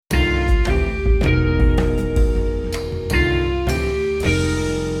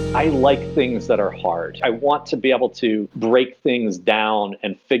I like things that are hard. I want to be able to break things down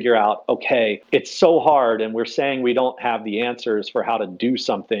and figure out, okay, it's so hard and we're saying we don't have the answers for how to do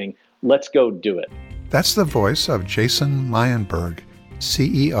something. Let's go do it. That's the voice of Jason Meyenburg,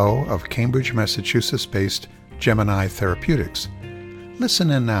 CEO of Cambridge, Massachusetts-based Gemini Therapeutics.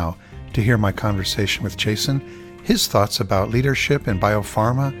 Listen in now to hear my conversation with Jason, his thoughts about leadership in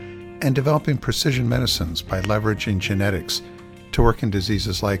biopharma and developing precision medicines by leveraging genetics to work in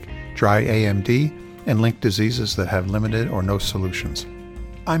diseases like dry AMD and linked diseases that have limited or no solutions.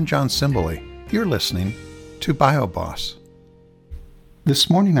 I'm John Simboli. You're listening to BioBoss. This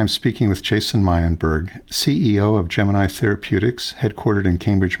morning I'm speaking with Jason Meyenburg, CEO of Gemini Therapeutics, headquartered in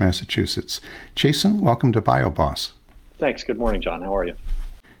Cambridge, Massachusetts. Jason, welcome to BioBoss. Thanks. Good morning, John. How are you?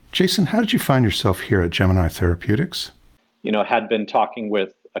 Jason, how did you find yourself here at Gemini Therapeutics? Had been talking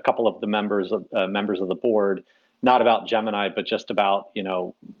with a couple of the members of the board, not about Gemini, but just about,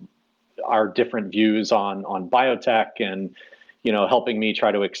 our different views on biotech and, helping me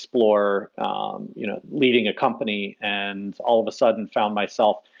try to explore, leading a company. And all of a sudden found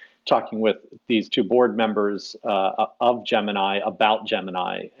myself talking with these two board members of Gemini about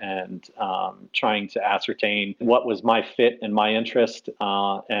Gemini and trying to ascertain what was my fit and my interest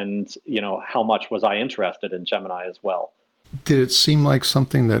and, how much was I interested in Gemini as well. Did it seem like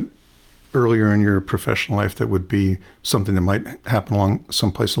something that earlier in your professional life that would be something that might happen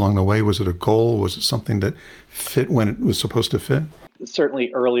someplace along the way? Was it a goal? Was it something that fit when it was supposed to fit?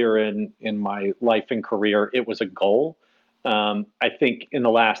 Certainly earlier in my life and career, it was a goal. I think in the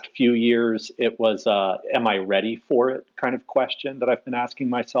last few years, it was am I ready for it kind of question that I've been asking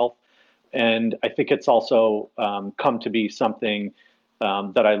myself. And I think it's also come to be something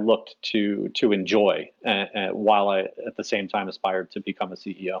that I looked to enjoy while I, at the same time, aspired to become a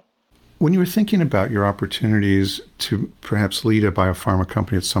CEO. When you were thinking about your opportunities to perhaps lead a biopharma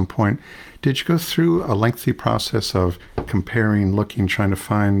company at some point, did you go through a lengthy process of comparing, looking, trying to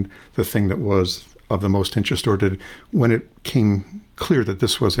find the thing that was of the most interest, or when it came clear that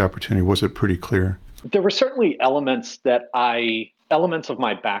this was the opportunity, was it pretty clear? There were certainly elements of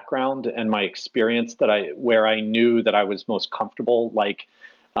my background and my experience where I knew that I was most comfortable, like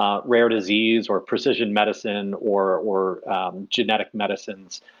rare disease or precision medicine or genetic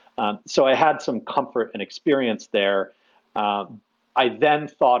medicines. So I had some comfort and experience there. I then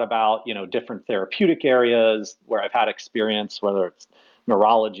thought about, different therapeutic areas where I've had experience, whether it's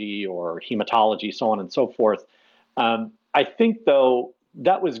neurology or hematology, so on and so forth. I think, though,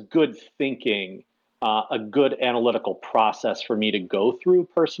 that was good thinking, a good analytical process for me to go through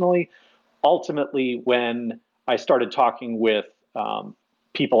personally. Ultimately, when I started talking with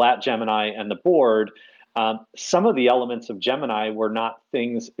people at Gemini and the board, some of the elements of Gemini were not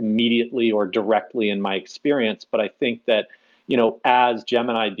things immediately or directly in my experience, but I think that, as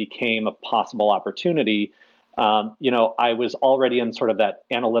Gemini became a possible opportunity, I was already in sort of that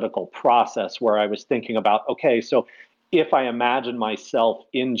analytical process where I was thinking about, okay, so if I imagine myself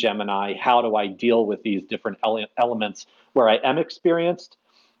in Gemini, how do I deal with these different elements where I am experienced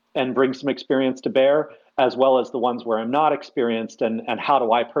and bring some experience to bear, as well as the ones where I'm not experienced, and how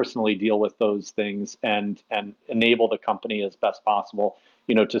do I personally deal with those things and enable the company as best possible,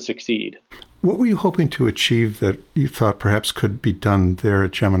 to succeed. What were you hoping to achieve that you thought perhaps could be done there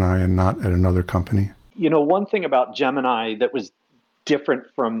at Gemini and not at another company? One thing about Gemini that was different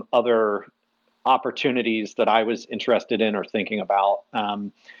from other opportunities that I was interested in or thinking about,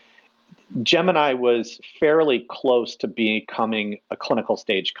 Gemini was fairly close to becoming a clinical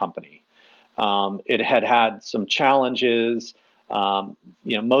stage company. It had some challenges,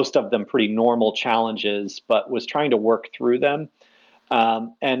 most of them pretty normal challenges, but was trying to work through them.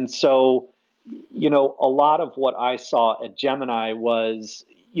 And so, a lot of what I saw at Gemini was,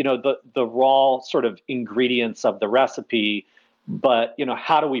 the raw sort of ingredients of the recipe, but,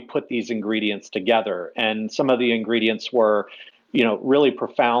 how do we put these ingredients together? And some of the ingredients were, really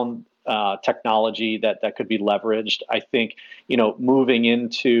profound technology that could be leveraged. I think, moving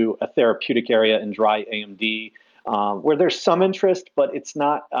into a therapeutic area in dry AMD, where there's some interest, but it's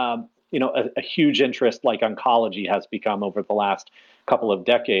not, a huge interest like oncology has become over the last couple of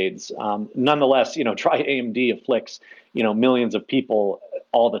decades. Nonetheless, dry AMD afflicts, millions of people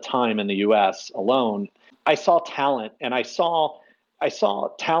all the time in the US alone. I saw talent, and I saw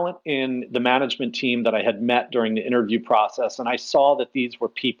talent in the management team that I had met during the interview process. And I saw that these were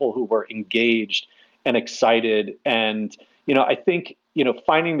people who were engaged and excited. And, I think,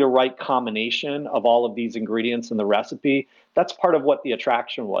 finding the right combination of all of these ingredients in the recipe, that's part of what the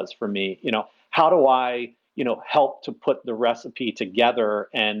attraction was for me. How do I, help to put the recipe together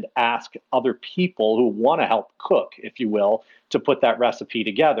and ask other people who want to help cook, if you will, to put that recipe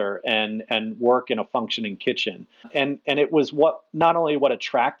together and work in a functioning kitchen. And it was not only what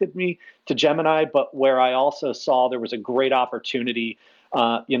attracted me to Gemini, but where I also saw there was a great opportunity,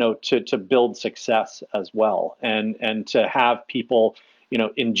 to build success as well, and to have people,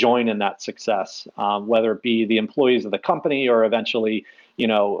 enjoin in that success, whether it be the employees of the company or eventually,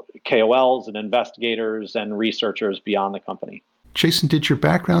 KOLs and investigators and researchers beyond the company. Jason, did your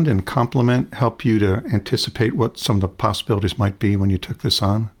background in complement help you to anticipate what some of the possibilities might be when you took this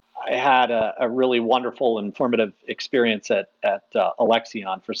on? I had a really wonderful and formative experience at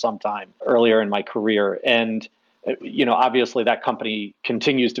Alexion for some time earlier in my career. And, obviously that company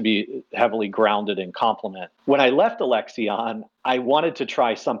continues to be heavily grounded in complement. When I left Alexion, I wanted to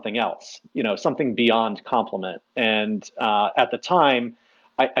try something else, something beyond complement. And at the time,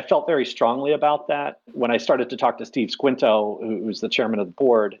 I felt very strongly about that. When I started to talk to Steve Squinto, who's the chairman of the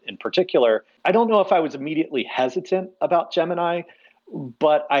board in particular, I don't know if I was immediately hesitant about Gemini,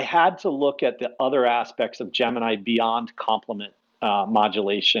 but I had to look at the other aspects of Gemini beyond complement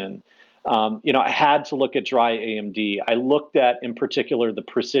modulation. I had to look at dry AMD. I looked at, in particular, the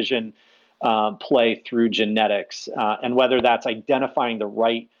precision play through genetics, and whether that's identifying the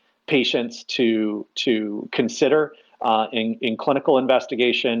right patients to consider in clinical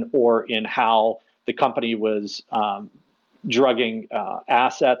investigation or in how the company was drugging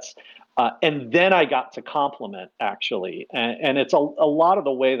assets. And then I got to complement, actually. And it's a lot of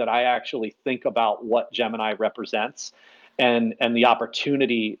the way that I actually think about what Gemini represents and the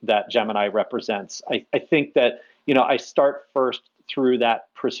opportunity that Gemini represents. I think that, I start first through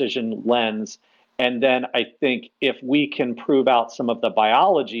that precision lens. And then I think if we can prove out some of the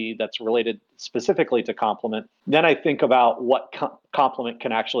biology that's related specifically to complement, then I think about what complement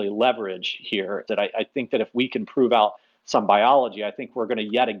can actually leverage here. That I think that if we can prove out some biology, I think we're going to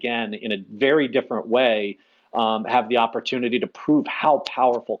yet again, in a very different way, have the opportunity to prove how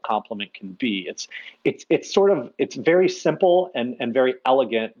powerful complement can be. It's very simple and very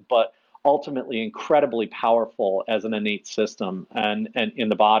elegant, but ultimately incredibly powerful as an innate system and in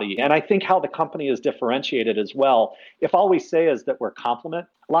the body. And I think how the company is differentiated as well. If all we say is that we're complement,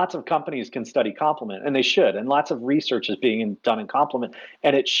 lots of companies can study complement, and they should, and lots of research is being done in complement,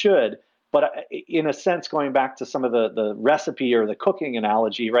 and it should. But in a sense, going back to some of the recipe or the cooking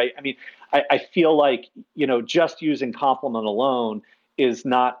analogy, right? I mean, I feel like, just using complement alone is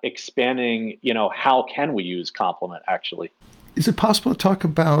not expanding, how can we use complement actually? Is it possible to talk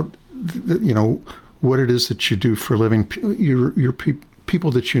about, what it is that you do for a living? Your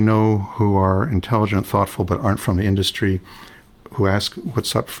people that who are intelligent, thoughtful, but aren't from the industry, who ask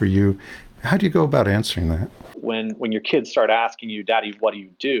what's up for you. How do you go about answering that? When your kids start asking you, Daddy, what do you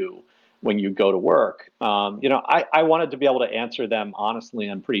do when you go to work? I wanted to be able to answer them honestly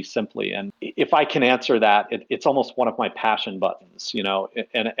and pretty simply. And if I can answer that, it's almost one of my passion buttons,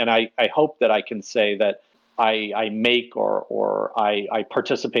 and I hope that I can say that I make or I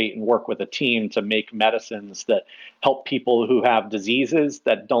participate and work with a team to make medicines that help people who have diseases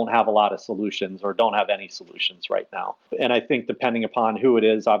that don't have a lot of solutions or don't have any solutions right now. And I think depending upon who it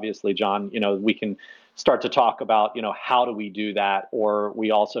is, obviously, John, we can start to talk about, how do we do that? Or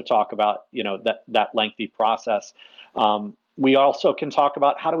we also talk about, that lengthy process. We also can talk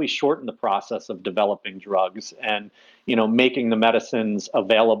about how do we shorten the process of developing drugs and, making the medicines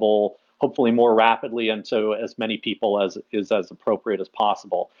available hopefully more rapidly and to as many people as is as appropriate as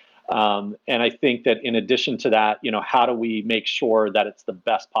possible. And I think that in addition to that, how do we make sure that it's the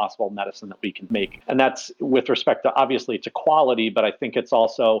best possible medicine that we can make? And that's with respect to, obviously, to quality, but I think it's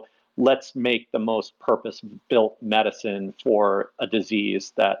also, let's make the most purpose-built medicine for a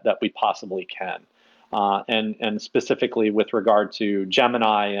disease that we possibly can. And specifically with regard to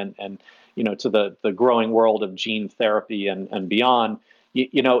Gemini and to the growing world of gene therapy and beyond,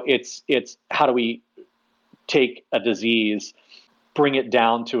 it's how do we take a disease, bring it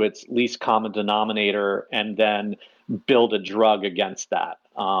down to its least common denominator, and then build a drug against that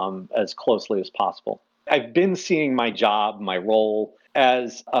as closely as possible. I've been seeing my job, my role,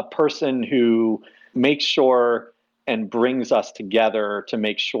 as a person who makes sure and brings us together to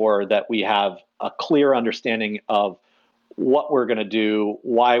make sure that we have a clear understanding of what we're going to do,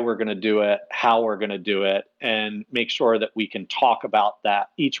 why we're going to do it, how we're going to do it, and make sure that we can talk about that,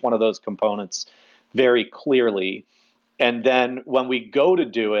 each one of those components very clearly. And then when we go to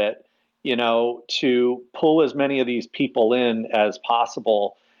do it, to pull as many of these people in as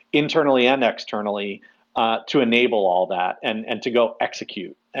possible, internally and externally, to enable all that and to go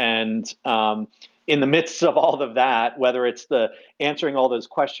execute. And in the midst of all of that, whether it's the answering all those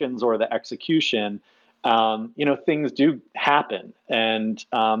questions or the execution, things do happen, and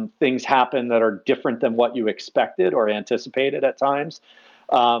things happen that are different than what you expected or anticipated at times,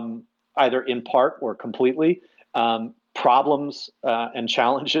 either in part or completely. Problems and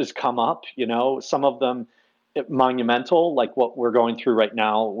challenges come up, some of them monumental, like what we're going through right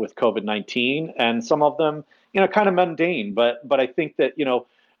now with COVID-19, and some of them, kind of mundane. But I think that,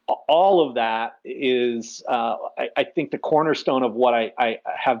 all of that is, I think, the cornerstone of what I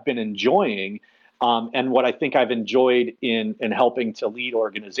have been enjoying, and what I think I've enjoyed in helping to lead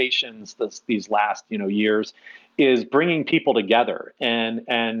organizations these last years, is bringing people together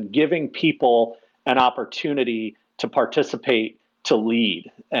and giving people an opportunity to participate, to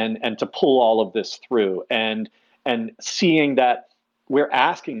lead, and to pull all of this through, and seeing that we're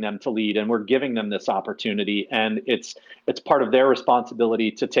asking them to lead and we're giving them this opportunity, and it's part of their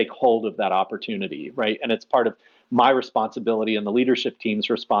responsibility to take hold of that opportunity, right? And it's part of my responsibility and the leadership team's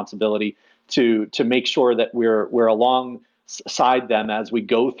responsibility to make sure that we're alongside them as we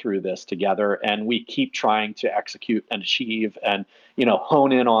go through this together, and we keep trying to execute and achieve, and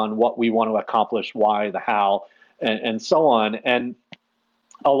hone in on what we want to accomplish, why, the how, and so on. And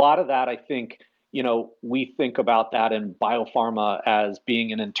a lot of that, I think, we think about that in biopharma as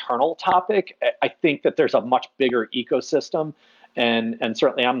being an internal topic. I think that there's a much bigger ecosystem, and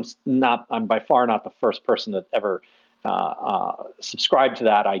certainly I'm by far not the first person that ever subscribed to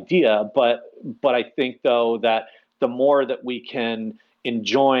that idea. But I think, though, that the more that we can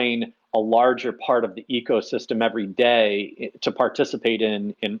enjoin a larger part of the ecosystem every day to participate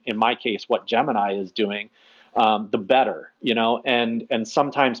in my case, what Gemini is doing, the better, and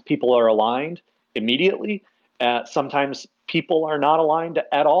sometimes people are aligned immediately. Sometimes people are not aligned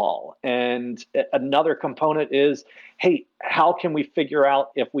at all. And another component is, hey, how can we figure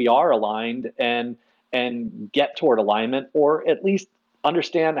out if we are aligned and get toward alignment, or at least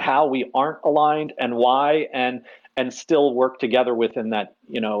understand how we aren't aligned and why, and still work together within that,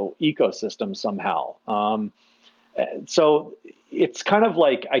 ecosystem somehow. So it's kind of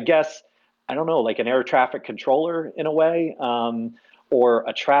like, I guess, I don't know, like an air traffic controller in a way, or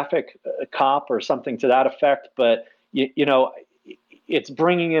a traffic cop or something to that effect. But, it's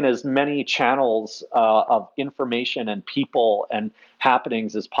bringing in as many channels of information and people and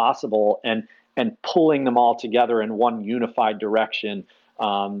happenings as possible, and pulling them all together in one unified direction,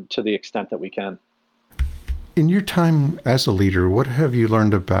 to the extent that we can. In your time as a leader, what have you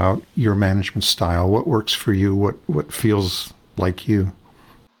learned about your management style? What works for you? What feels like you?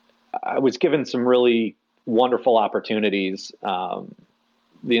 I was given some really wonderful opportunities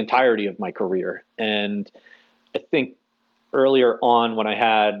the entirety of my career. And I think earlier on, when I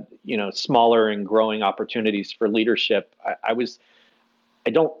had, smaller and growing opportunities for leadership, I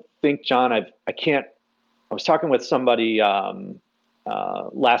don't think, John, I was talking with somebody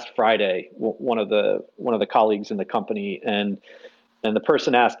last Friday, one of the colleagues in the company, and the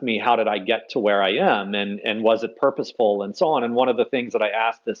person asked me, how did I get to where I am, and was it purposeful, and so on. And one of the things that I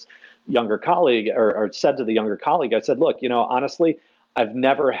asked this younger colleague, or said to the younger colleague, I said, look, honestly, I've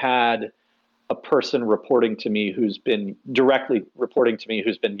never had a person directly reporting to me who's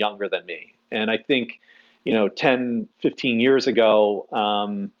been younger than me. And I think, 10, 15 years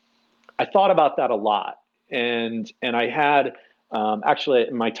ago, I thought about that a lot. And I had, actually,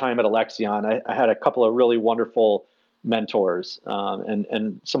 in my time at Alexion, I had a couple of really wonderful mentors,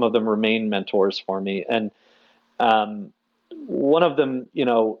 and some of them remain mentors for me. And one of them,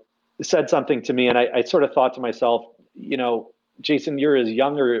 said something to me, and I sort of thought to myself, Jason, you're as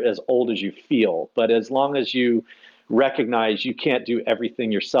young or as old as you feel, but as long as you recognize you can't do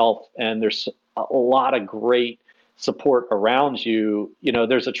everything yourself, and there's a lot of great support around you,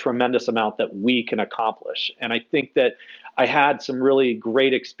 there's a tremendous amount that we can accomplish. And I think that I had some really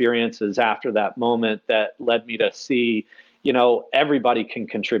great experiences after that moment that led me to see, everybody can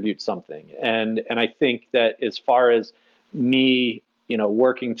contribute something. And I think that as far as me,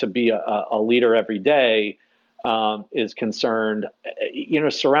 working to be a leader every day, is concerned,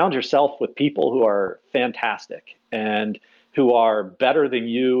 surround yourself with people who are fantastic and who are better than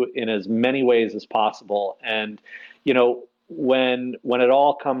you in as many ways as possible. And, when it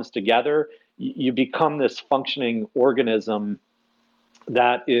all comes together, you become this functioning organism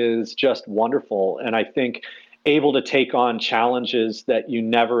that is just wonderful. And I think able to take on challenges that you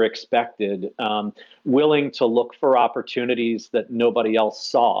never expected, willing to look for opportunities that nobody else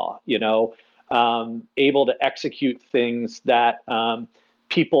saw, able to execute things that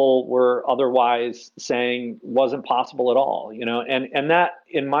people were otherwise saying wasn't possible at all, and that,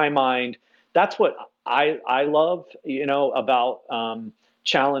 in my mind, that's what I love, about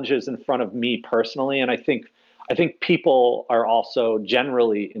challenges in front of me personally. And I think people are also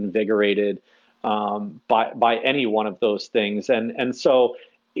generally invigorated by any one of those things. And so,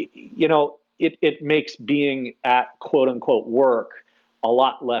 it makes being at quote unquote work a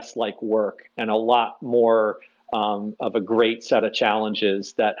lot less like work and a lot more of a great set of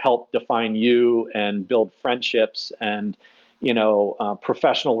challenges that help define you and build friendships and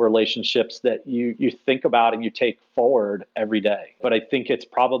professional relationships that you think about and you take forward every day. But I think it's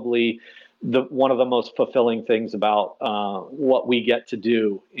probably one of the most fulfilling things about what we get to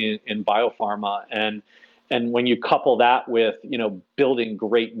do in biopharma. And when you couple that with building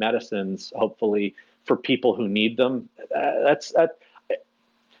great medicines, hopefully for people who need them,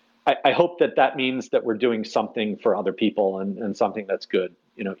 I hope that means that we're doing something for other people and something that's good,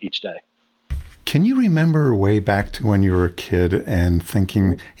 each day. Can you remember way back to when you were a kid and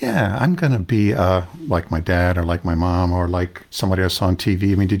thinking, yeah, I'm going to be like my dad or like my mom or like somebody I saw on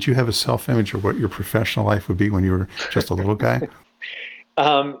TV? I mean, did you have a self-image of what your professional life would be when you were just a little guy?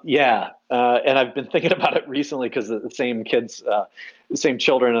 Yeah. And I've been thinking about it recently because the same kids, the same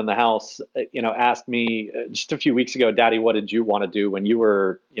children in the house, asked me just a few weeks ago, Daddy, what did you want to do when you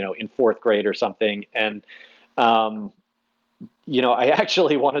were, in fourth grade or something? And, I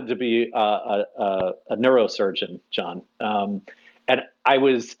actually wanted to be a neurosurgeon, John. And I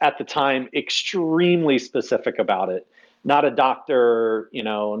was at the time extremely specific about it. Not a doctor,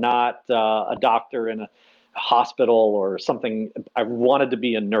 not a doctor in a hospital or something. I wanted to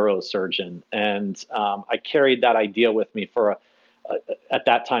be a neurosurgeon. And I carried that idea with me for at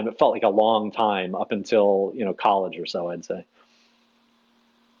that time, it felt like a long time up until, college or so, I'd say.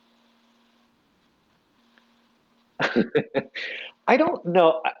 I don't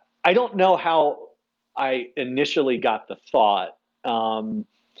know. I don't know how I initially got the thought,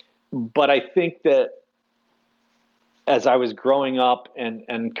 but I think that as I was growing up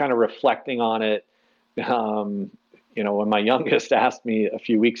and kind of reflecting on it, um, when my youngest asked me a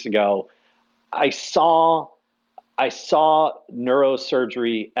few weeks ago, I saw I saw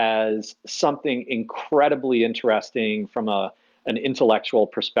neurosurgery as something incredibly interesting from an intellectual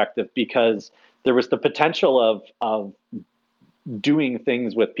perspective because there was the potential of doing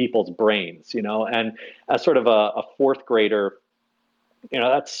things with people's brains, and as sort of a fourth grader,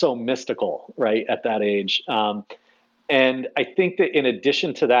 that's so mystical, right, at that age. And I think that in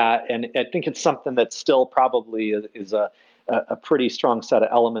addition to that, and I think it's something that still probably is a pretty strong set of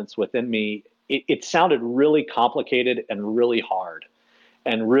elements within me, it sounded really complicated and really hard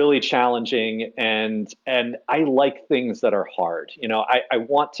and really challenging. And I like things that are hard. I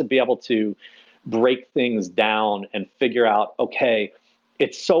want to be able to break things down and figure out, okay,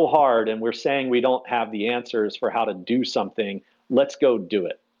 it's so hard and we're saying we don't have the answers for how to do something. Let's go do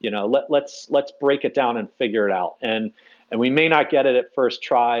it. Let's break it down and figure it out. And we may not get it at first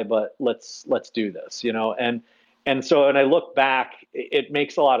try, but let's do this, and so when I look back, it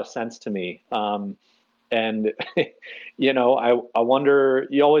makes a lot of sense to me. And I wonder.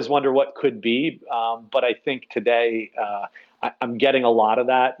 You always wonder what could be, but I think today I'm getting a lot of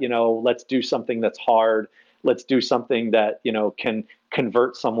that. Let's do something that's hard. Let's do something that can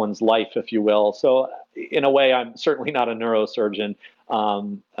convert someone's life, if you will. So in a way, I'm certainly not a neurosurgeon.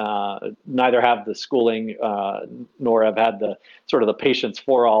 Neither have the schooling, nor have had the sort of the patience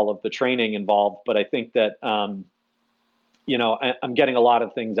for all of the training involved. But I think that I'm getting a lot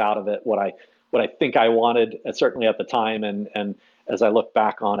of things out of it. What I think I wanted, certainly at the time, and as I look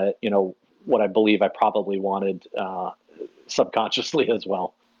back on it, what I believe I probably wanted subconsciously as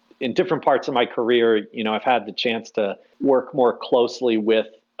well. In different parts of my career, I've had the chance to work more closely with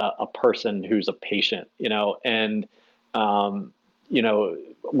a person who's a patient, and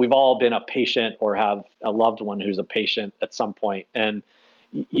we've all been a patient or have a loved one who's a patient at some point, and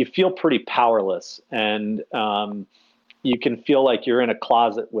you feel pretty powerless, and you can feel like you're in a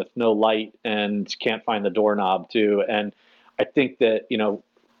closet with no light and can't find the doorknob too. And I think that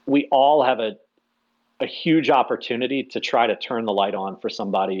we all have a huge opportunity to try to turn the light on for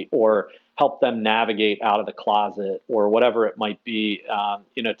somebody or help them navigate out of the closet or whatever it might be,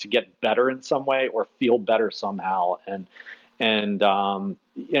 to get better in some way or feel better somehow. And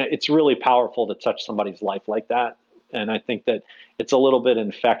it's really powerful to touch somebody's life like that. And I think that it's a little bit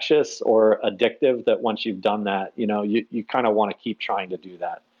infectious or addictive that once you've done that, you kind of want to keep trying to do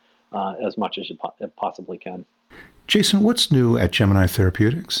that as much as you possibly can. Jason, what's new at Gemini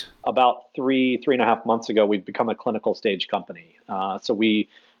Therapeutics? About 3.5 months ago, we've become a clinical stage company. So we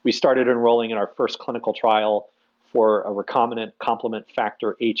started enrolling in our first clinical trial for a recombinant complement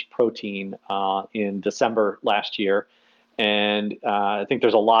factor H protein in December last year. And I think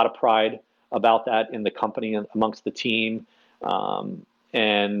there's a lot of pride about that in the company and amongst the team.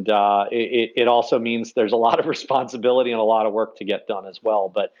 And it also means there's a lot of responsibility and a lot of work to get done as well.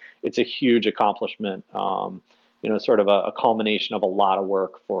 But it's a huge accomplishment, sort of a culmination of a lot of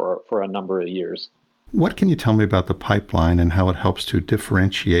work for a number of years. What can you tell me about the pipeline and how it helps to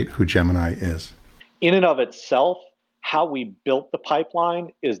differentiate who Gemini is? In and of itself, how we built the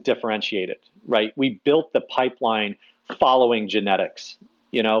pipeline is differentiated, right? We built the pipeline following genetics.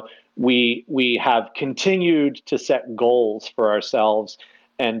 We have continued to set goals for ourselves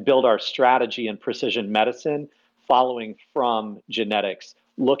and build our strategy in precision medicine following from genetics,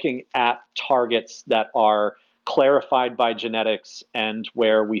 looking at targets that are clarified by genetics and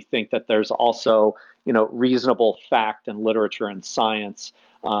where we think that there's also, reasonable fact and literature and science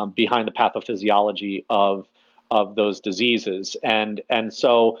behind the pathophysiology of those diseases. And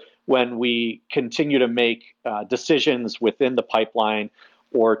so when we continue to make decisions within the pipeline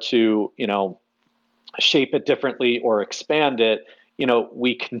or to, shape it differently or expand it,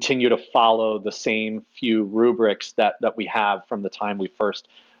 we continue to follow the same few rubrics that we have from the time we first,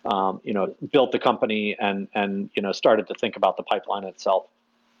 built the company and started to think about the pipeline itself.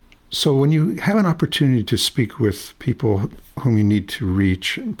 So when you have an opportunity to speak with people whom you need to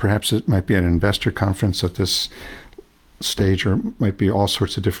reach, perhaps it might be at an investor conference at this stage, or it might be all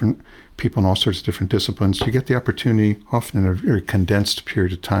sorts of different people in all sorts of different disciplines, you get the opportunity, often in a very condensed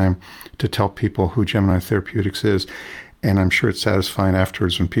period of time, to tell people who Gemini Therapeutics is. And I'm sure it's satisfying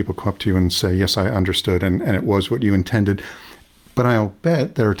afterwards when people come up to you and say, yes, I understood, and it was what you intended. But I'll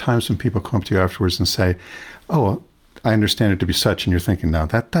bet there are times when people come up to you afterwards and say, oh, I understand it to be such, and you're thinking, no,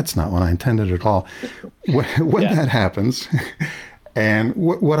 that's not what I intended at all. When that happens, and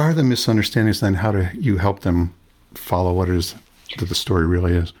what are the misunderstandings then? How do you help them follow what it is that the story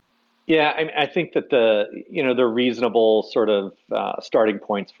really is? Yeah, I think that the reasonable sort of starting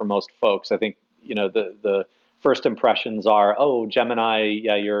points for most folks. I think the first impressions are, oh, Gemini,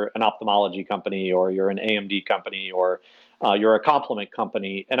 yeah, you're an ophthalmology company, or you're an AMD company, or you're a complement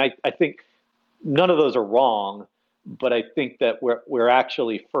company, and I think none of those are wrong. But I think that we're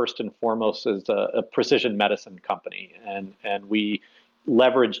actually first and foremost as a precision medicine company, and we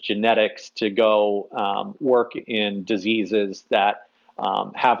leverage genetics to go work in diseases that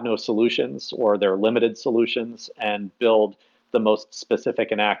have no solutions, or they're limited solutions, and build the most specific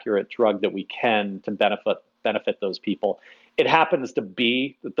and accurate drug that we can to benefit those people. It happens to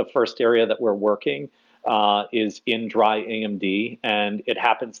be that the first area that we're working is in dry AMD, and it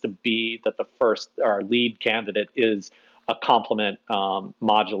happens to be that our lead candidate is a complement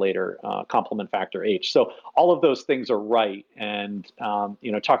modulator, complement factor H. So all of those things are right. And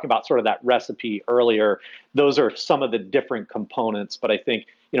talking about sort of that recipe earlier, those are some of the different components. But I think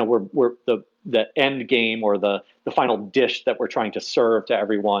we're the end game, or the final dish that we're trying to serve to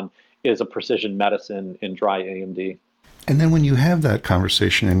everyone, is a precision medicine in dry AMD. And then when you have that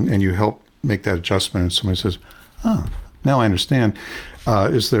conversation and you help make that adjustment, and somebody says, oh, now I understand,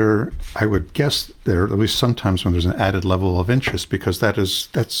 is there, I would guess there, at least sometimes, when there's an added level of interest, because that's...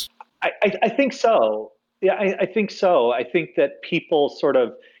 I think so. Yeah, I think so. I think that people sort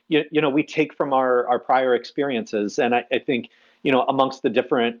of, we take from our prior experiences. And I think, amongst the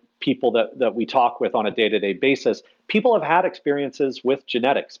different people that we talk with on a day-to-day basis, people have had experiences with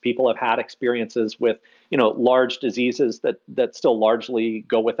genetics. People have had experiences with, large diseases that still largely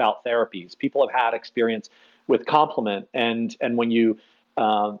go without therapies. People have had experience with complement. And when you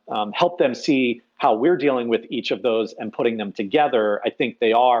help them see how we're dealing with each of those and putting them together, I think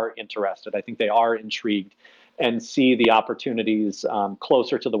they are interested. I think they are intrigued and see the opportunities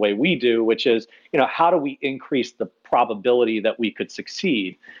closer to the way we do, which is, how do we increase the probability that we could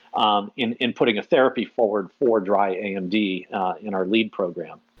succeed in putting a therapy forward for dry AMD in our lead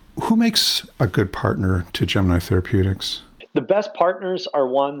program. Who makes a good partner to Gemini Therapeutics? The best partners are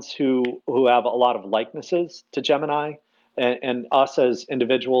ones who have a lot of likenesses to Gemini and us as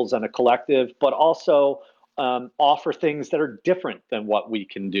individuals and a collective, but also offer things that are different than what we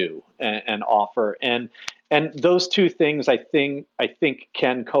can do and offer. And those two things, I think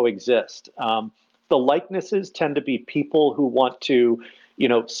can coexist. The likenesses tend to be people who want to,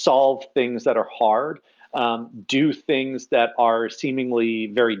 solve things that are hard, do things that are seemingly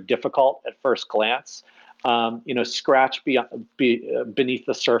very difficult at first glance, scratch beneath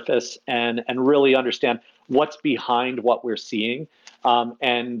the surface and really understand what's behind what we're seeing,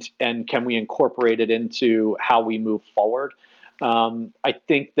 and can we incorporate it into how we move forward. I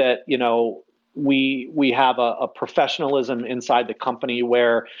think that, we have a professionalism inside the company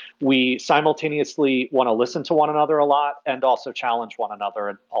where we simultaneously want to listen to one another a lot and also challenge one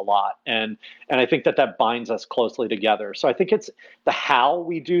another a lot. And I think that binds us closely together. So I think it's the how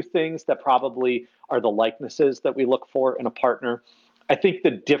we do things that probably are the likenesses that we look for in a partner. I think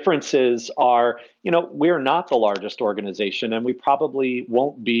the differences are, we're not the largest organization, and we probably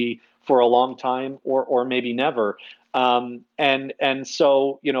won't be for a long time, or maybe never. And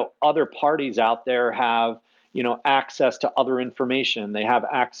so, other parties out there have, access to other information. They have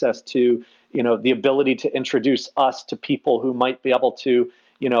access to, the ability to introduce us to people who might be able to,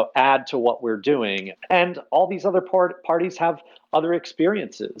 add to what we're doing. And all these other parties have other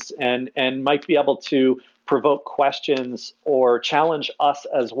experiences, and might be able to provoke questions or challenge us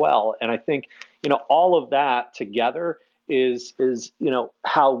as well. And I think, all of that together is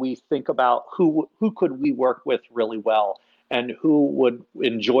how we think about who could we work with really well, and who would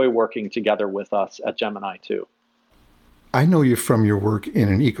enjoy working together with us at Gemini too. I know you from your work in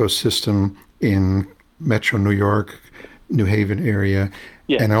an ecosystem in Metro New York, New Haven area,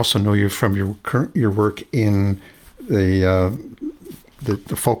 Yeah. and I also know you from your work in the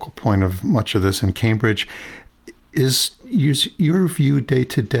focal point of much of this in Cambridge. Is your view day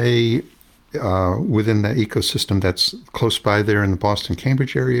to day within that ecosystem that's close by there in the Boston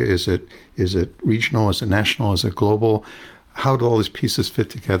Cambridge area? Is it regional? Is it national? Is it global? How do all these pieces fit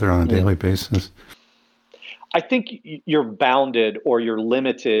together on a daily basis? I think you're bounded, or you're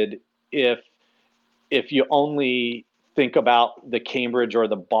limited, if you only think about the Cambridge or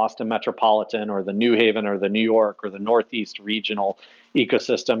the Boston metropolitan or the New Haven or the New York or the Northeast regional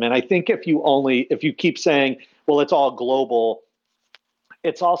ecosystem. And I think if you keep saying, well, it's all global,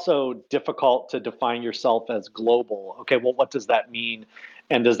 it's also difficult to define yourself as global. Okay, well, what does that mean?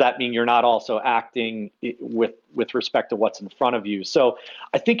 And does that mean you're not also acting with respect to what's in front of you? So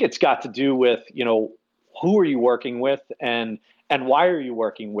I think it's got to do with, who are you working with, and why are you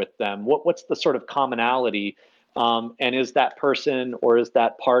working with them? What's the sort of commonality? And is that person, or is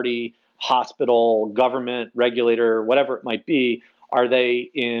that party, hospital, government, regulator, whatever it might be, are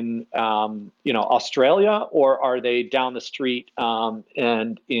they in Australia, or are they down the street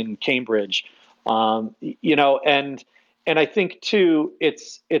and in Cambridge? And I think too,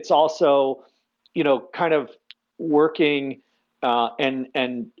 it's also kind of working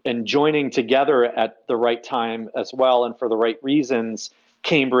and joining together at the right time as well, and for the right reasons,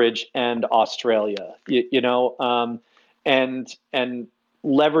 Cambridge and Australia, and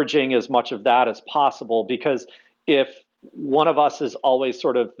leveraging as much of that as possible, because if one of us is always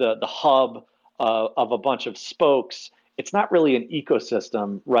sort of the hub of a bunch of spokes, it's not really an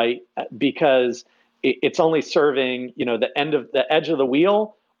ecosystem, right? Because it's only serving, the edge of the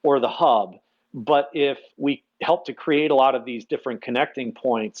wheel or the hub. But if we help to create a lot of these different connecting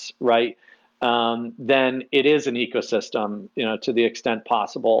points, right, then it is an ecosystem, to the extent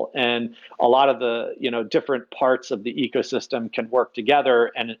possible. And a lot of the, different parts of the ecosystem can work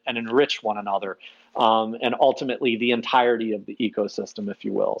together and enrich one another, and ultimately the entirety of the ecosystem, if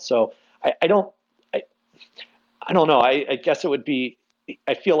you will. So I don't know. I guess it would be,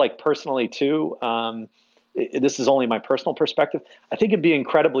 I feel like personally too, this is only my personal perspective, I think it'd be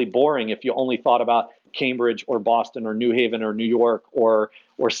incredibly boring if you only thought about Cambridge or Boston or New Haven or New York or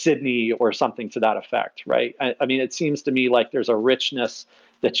Sydney or something to that effect, right? I mean, it seems to me like there's a richness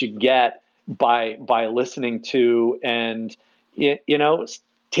that you get by listening to and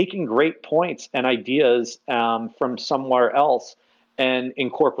taking great points and ideas from somewhere else and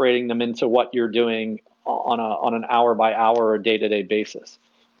incorporating them into what you're doing on an hour by hour or day-to-day basis.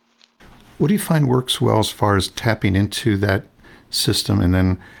 What do you find works well as far as tapping into that system and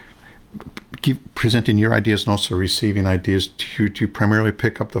then presenting your ideas and also receiving ideas? Do you primarily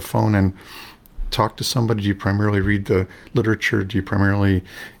pick up the phone and talk to somebody? Do you primarily read the literature? Do you primarily,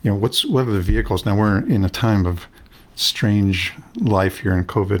 what are the vehicles? Now we're in a time of strange life here in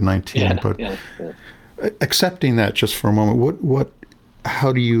COVID-19, accepting that just for a moment,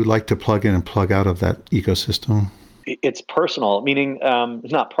 how do you like to plug in and plug out of that ecosystem? It's personal, meaning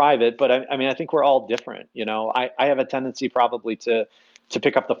it's not private, but I mean, I think we're all different. I have a tendency probably to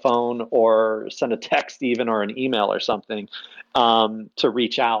pick up the phone or send a text even, or an email or something, to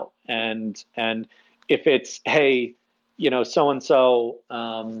reach out. And if it's, hey,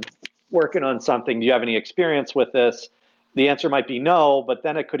 so-and-so working on something, do you have any experience with this? The answer might be no, but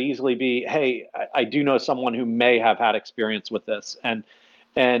then it could easily be, hey, I do know someone who may have had experience with this. And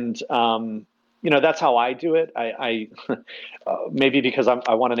that's how I do it. I maybe because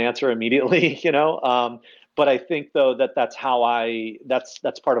I want an answer immediately, but I think though that's how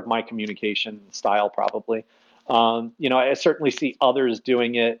that's part of my communication style probably. I certainly see others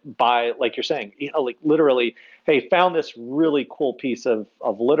doing it by, like you're saying, like literally, hey, found this really cool piece of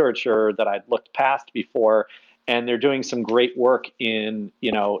literature that I'd looked past before, and they're doing some great work in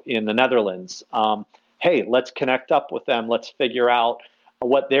the Netherlands. Hey, let's connect up with them. Let's figure out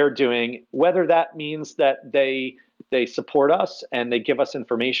what they're doing, whether that means that they they support us and they give us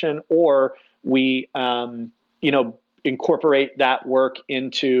information, or we, incorporate that work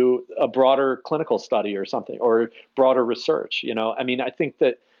into a broader clinical study or something, or broader research. I mean, I think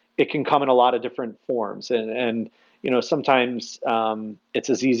that it can come in a lot of different forms, and sometimes it's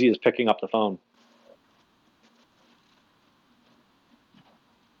as easy as picking up the phone.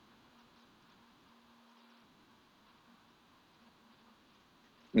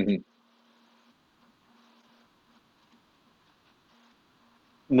 Mhm.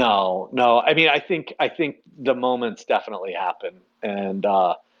 No, no. I mean, I think the moments definitely happen, and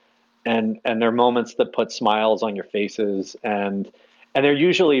they're moments that put smiles on your faces, and they're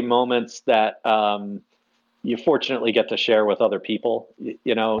usually moments that you fortunately get to share with other people.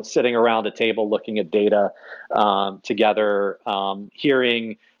 Sitting around a table looking at data together,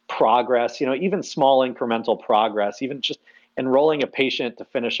 hearing progress. Even small incremental progress, even just enrolling a patient to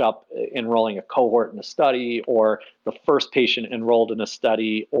finish up enrolling a cohort in a study, or the first patient enrolled in a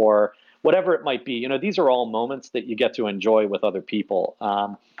study, or whatever it might be. These are all moments that you get to enjoy with other people.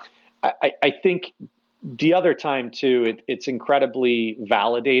 I think the other time too, it's incredibly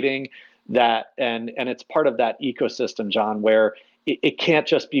validating that, and it's part of that ecosystem, John, where it can't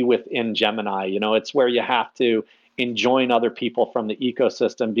just be within Gemini. It's where you have to enjoin other people from the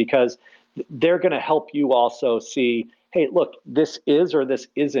ecosystem, because they're going to help you also see, hey, look, this is or this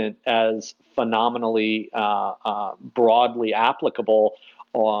isn't as phenomenally broadly applicable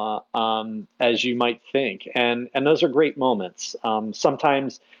as you might think. And those are great moments.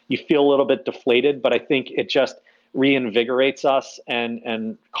 Sometimes you feel a little bit deflated, but I think it just reinvigorates us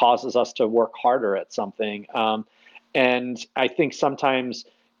and causes us to work harder at something. And I think sometimes,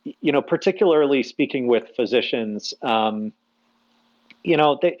 particularly speaking with physicians,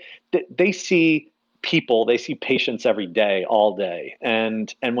 they see people, they see patients every day, all day.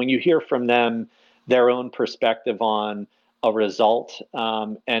 And when you hear from them their own perspective on a result,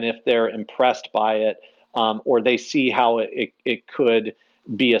 and if they're impressed by it, or they see how it could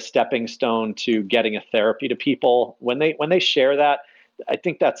be a stepping stone to getting a therapy to people, when they share that, I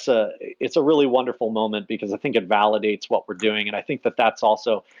think it's a really wonderful moment, because I think it validates what we're doing, and I think that's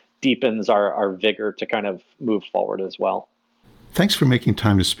also deepens our vigor to kind of move forward as well. Thanks for making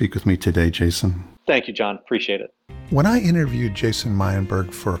time to speak with me today, Jason. Thank you, John. Appreciate it. When I interviewed Jason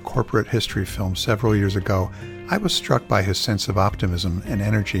Meyenburg for a corporate history film several years ago, I was struck by his sense of optimism and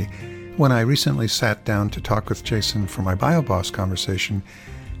energy. When I recently sat down to talk with Jason for my BioBoss conversation,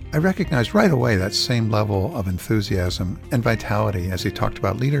 I recognized right away that same level of enthusiasm and vitality as he talked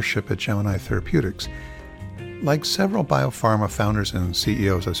about leadership at Gemini Therapeutics. Like several biopharma founders and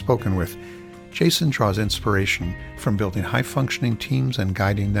CEOs I've spoken with, Jason draws inspiration from building high-functioning teams and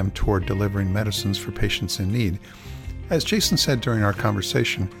guiding them toward delivering medicines for patients in need. As Jason said during our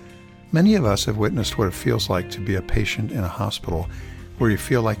conversation, many of us have witnessed what it feels like to be a patient in a hospital where you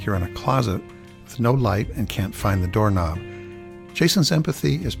feel like you're in a closet with no light and can't find the doorknob. Jason's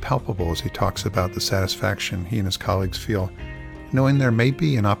empathy is palpable as he talks about the satisfaction he and his colleagues feel, knowing there may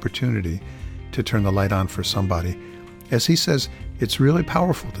be an opportunity to turn the light on for somebody. As he says, it's really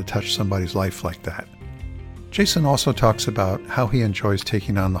powerful to touch somebody's life like that. Jason also talks about how he enjoys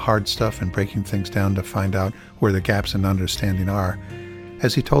taking on the hard stuff and breaking things down to find out where the gaps in understanding are.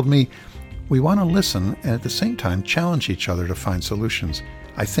 As he told me, we want to listen and at the same time challenge each other to find solutions.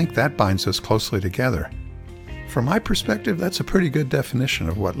 I think that binds us closely together. From my perspective, that's a pretty good definition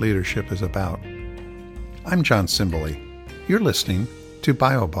of what leadership is about. I'm John Simboli. You're listening to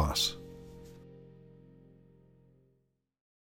BioBoss.